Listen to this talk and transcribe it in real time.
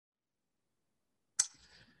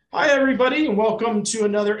Hi, everybody, and welcome to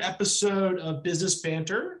another episode of Business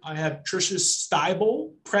Banter. I have Tricia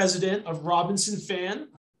Staible, president of Robinson Fan.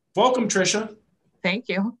 Welcome, Tricia. Thank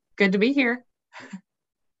you. Good to be here.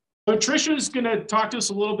 So Tricia is going to talk to us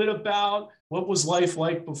a little bit about what was life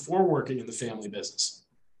like before working in the family business.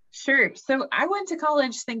 Sure. So I went to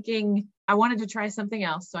college thinking I wanted to try something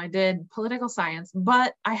else. So I did political science,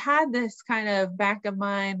 but I had this kind of back of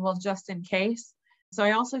mind, well, just in case. So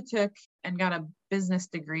I also took and got a business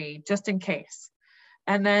degree just in case.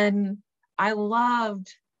 And then I loved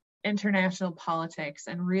international politics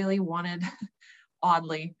and really wanted,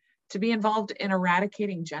 oddly, to be involved in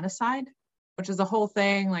eradicating genocide, which is a whole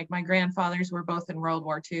thing. Like my grandfathers were both in World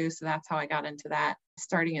War II. So that's how I got into that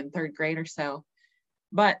starting in third grade or so.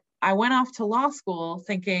 But I went off to law school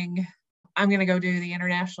thinking I'm going to go do the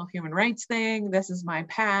international human rights thing. This is my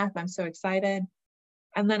path. I'm so excited.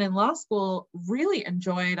 And then in law school, really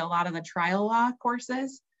enjoyed a lot of the trial law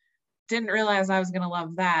courses. Didn't realize I was going to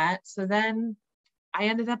love that. So then I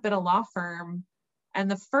ended up at a law firm.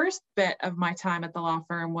 And the first bit of my time at the law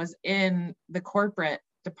firm was in the corporate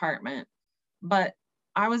department. But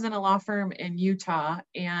I was in a law firm in Utah.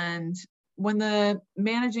 And when the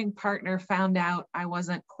managing partner found out I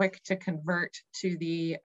wasn't quick to convert to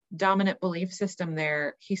the dominant belief system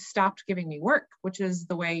there, he stopped giving me work, which is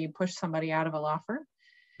the way you push somebody out of a law firm.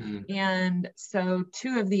 And so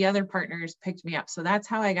two of the other partners picked me up. So that's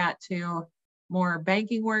how I got to more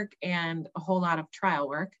banking work and a whole lot of trial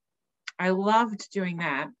work. I loved doing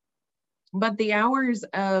that. But the hours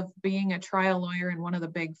of being a trial lawyer in one of the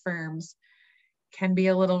big firms can be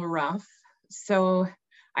a little rough. So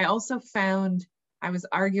I also found I was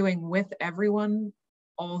arguing with everyone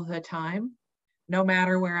all the time, no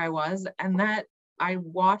matter where I was. And that I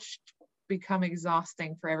watched become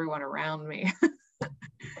exhausting for everyone around me.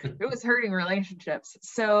 It was hurting relationships.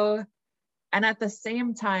 So, and at the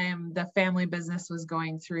same time, the family business was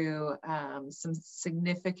going through some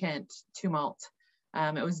significant tumult.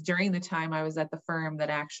 It was during the time I was at the firm that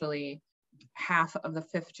actually half of the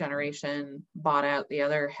fifth generation bought out the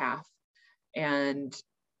other half. And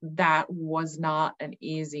that was not an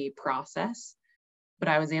easy process, but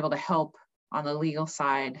I was able to help on the legal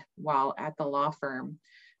side while at the law firm.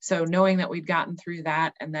 So knowing that we'd gotten through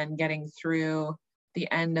that and then getting through the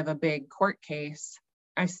end of a big court case,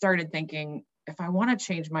 I started thinking, if I want to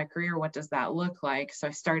change my career, what does that look like? So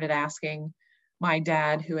I started asking my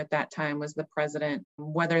dad, who at that time was the president,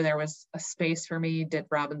 whether there was a space for me. Did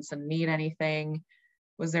Robinson need anything?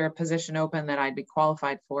 Was there a position open that I'd be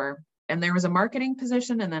qualified for? And there was a marketing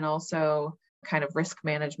position and then also kind of risk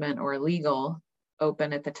management or legal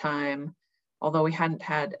open at the time, although we hadn't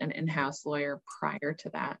had an in-house lawyer prior to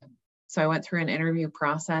that. So I went through an interview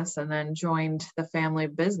process and then joined the family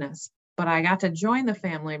business. But I got to join the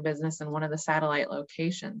family business in one of the satellite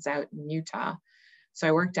locations out in Utah. So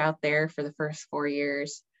I worked out there for the first 4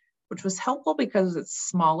 years, which was helpful because it's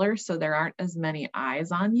smaller, so there aren't as many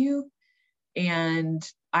eyes on you. And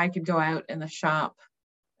I could go out in the shop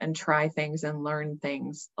and try things and learn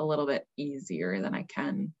things a little bit easier than I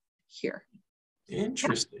can here.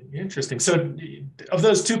 Interesting. So of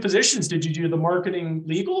those two positions, did you do the marketing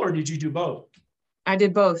legal or did you do both? I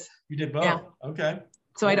did both. You did both? Yeah. Okay.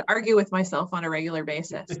 So I'd argue with myself on a regular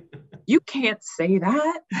basis. You can't say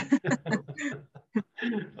that.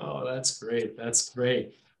 Oh, that's great. That's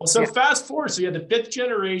great. Well, so fast forward. So you had the fifth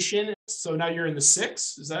generation. So now you're in the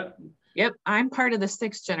sixth. Is that? Yep. I'm part of the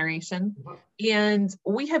sixth generation. And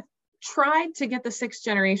we have tried to get the sixth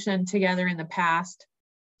generation together in the past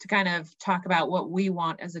to kind of talk about what we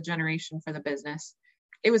want as a generation for the business.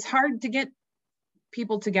 It was hard to get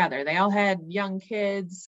people together. They all had young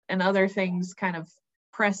kids and other things kind of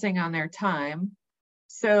pressing on their time.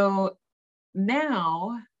 So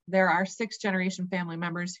now there are sixth generation family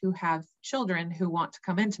members who have children who want to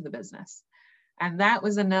come into the business. And that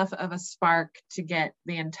was enough of a spark to get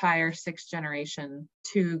the entire sixth generation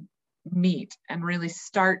to meet and really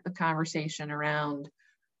start the conversation around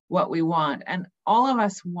what we want. And all of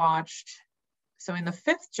us watched. So in the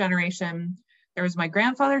fifth generation, there was my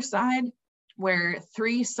grandfather's side where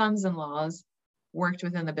 3 sons-in-laws worked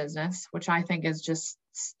within the business, which I think is just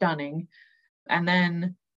stunning. And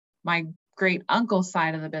then my great uncle's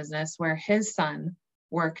side of the business where his son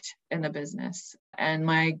worked in the business. And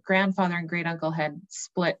my grandfather and great uncle had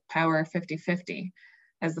split power 50-50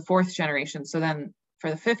 as the fourth generation. So then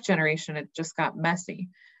for the fifth generation, it just got messy.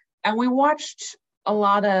 And we watched a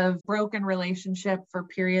lot of broken relationship for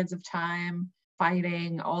periods of time,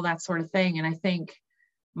 fighting, all that sort of thing. And I think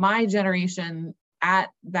my generation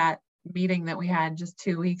at that meeting that we had just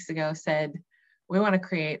 2 weeks ago said, we want to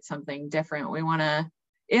create something different. We want to,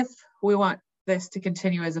 if we want this to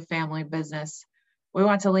continue as a family business, we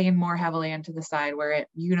want to lean more heavily into the side where it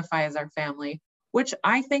unifies our family, which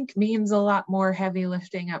I think means a lot more heavy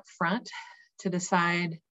lifting up front to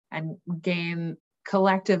decide and gain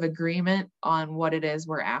collective agreement on what it is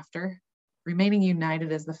we're after. Remaining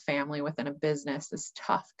united as the family within a business is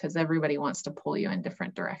tough because everybody wants to pull you in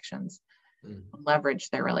different directions, leverage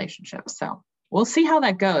their relationships. So we'll see how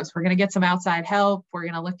that goes. We're going to get some outside help. We're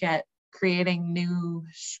going to look at creating new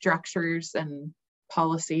structures and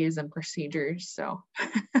policies and procedures. So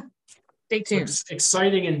stay tuned. So it's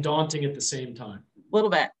exciting and daunting at the same time. A little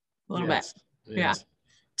bit. Yeah.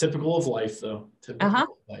 Typical of life, though. Typical of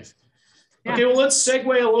life. Yeah. Okay, well, let's segue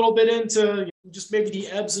a little bit into just maybe the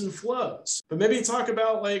ebbs and flows. But maybe talk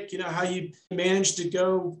about how you managed to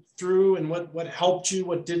go through and what helped you,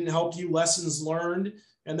 what didn't help you, lessons learned,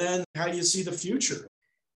 and then how you see the future.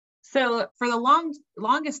 So for the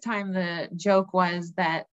longest time, the joke was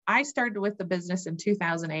that I started with the business in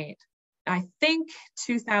 2008. I think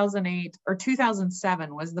 2008 or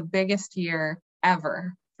 2007 was the biggest year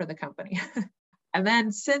ever for the company. And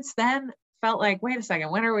then since then, felt like, wait a second,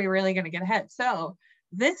 when are we really going to get ahead? So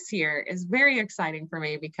this year is very exciting for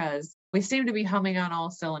me because we seem to be humming on all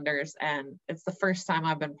cylinders, and it's the first time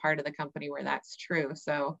I've been part of the company where that's true.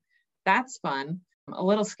 So that's fun. A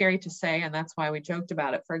little scary to say, and that's why we joked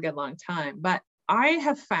about it for a good long time. But I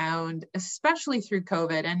have found, especially through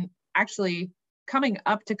COVID, and actually coming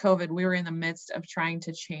up to COVID, we were in the midst of trying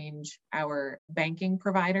to change our banking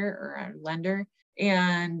provider or our lender.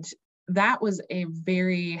 And that was a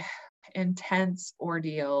very intense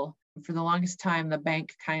ordeal. For the longest time, the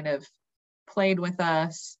bank kind of played with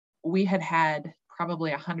us. We had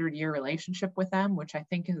probably 100-year relationship with them, which I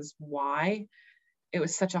think is why it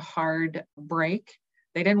was such a hard break.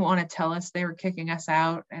 They didn't want to tell us they were kicking us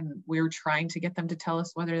out, and we were trying to get them to tell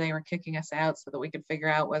us whether they were kicking us out so that we could figure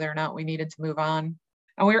out whether or not we needed to move on.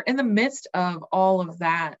 And we were in the midst of all of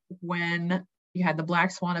that when you had the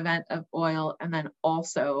black swan event of oil and then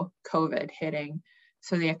also COVID hitting.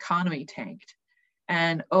 So the economy tanked.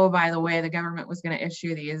 And oh, by the way, the government was going to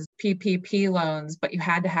issue these PPP loans, but you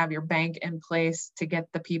had to have your bank in place to get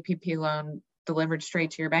the PPP loan delivered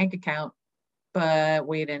straight to your bank account. But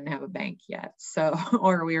we didn't have a bank yet. So,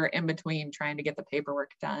 or we were in between trying to get the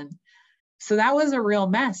paperwork done. So that was a real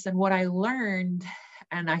mess. And what I learned,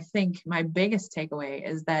 and I think my biggest takeaway,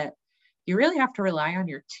 is that you really have to rely on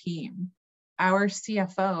your team. Our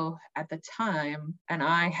CFO at the time and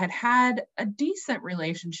I had a decent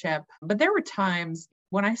relationship, but there were times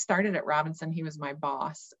when I started at Robinson, he was my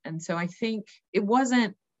boss. And so I think it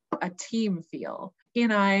wasn't a team feel. He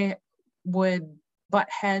and I would butt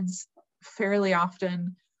heads fairly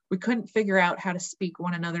often. We couldn't figure out how to speak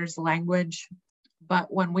one another's language.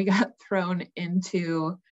 But when we got thrown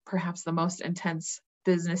into perhaps the most intense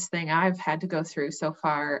business thing I've had to go through so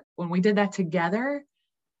far, when we did that together,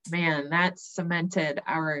 man, that cemented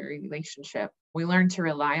our relationship. We learned to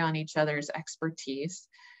rely on each other's expertise,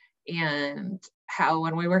 and how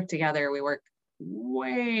when we work together, we work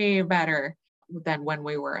way better than when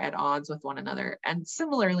we were at odds with one another. And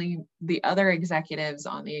similarly, the other executives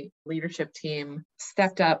on the leadership team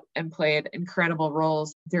stepped up and played incredible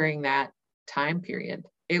roles during that time period.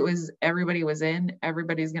 Everybody was in,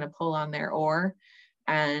 everybody's going to pull on their oar.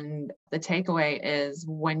 And the takeaway is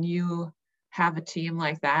when you have a team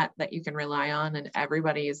like that you can rely on and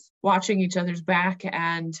everybody's watching each other's back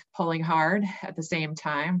and pulling hard at the same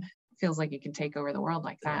time, it feels like you can take over the world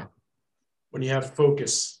like that. When you have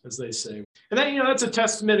focus, as they say. And then, that's a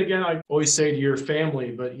testament, again, I always say, to your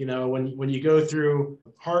family, but, when you go through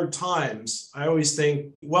hard times, I always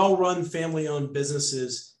think well-run family-owned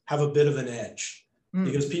businesses have a bit of an edge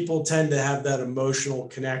because people tend to have that emotional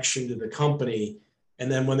connection to the company.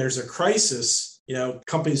 And then when there's a crisis,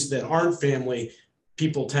 companies that aren't family,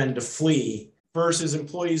 people tend to flee, versus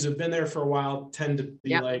employees who've been there for a while tend to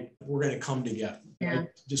be like, we're going to come together. Yeah. I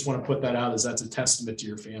just want to put that out as that's a testament to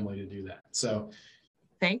your family to do that. So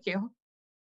thank you.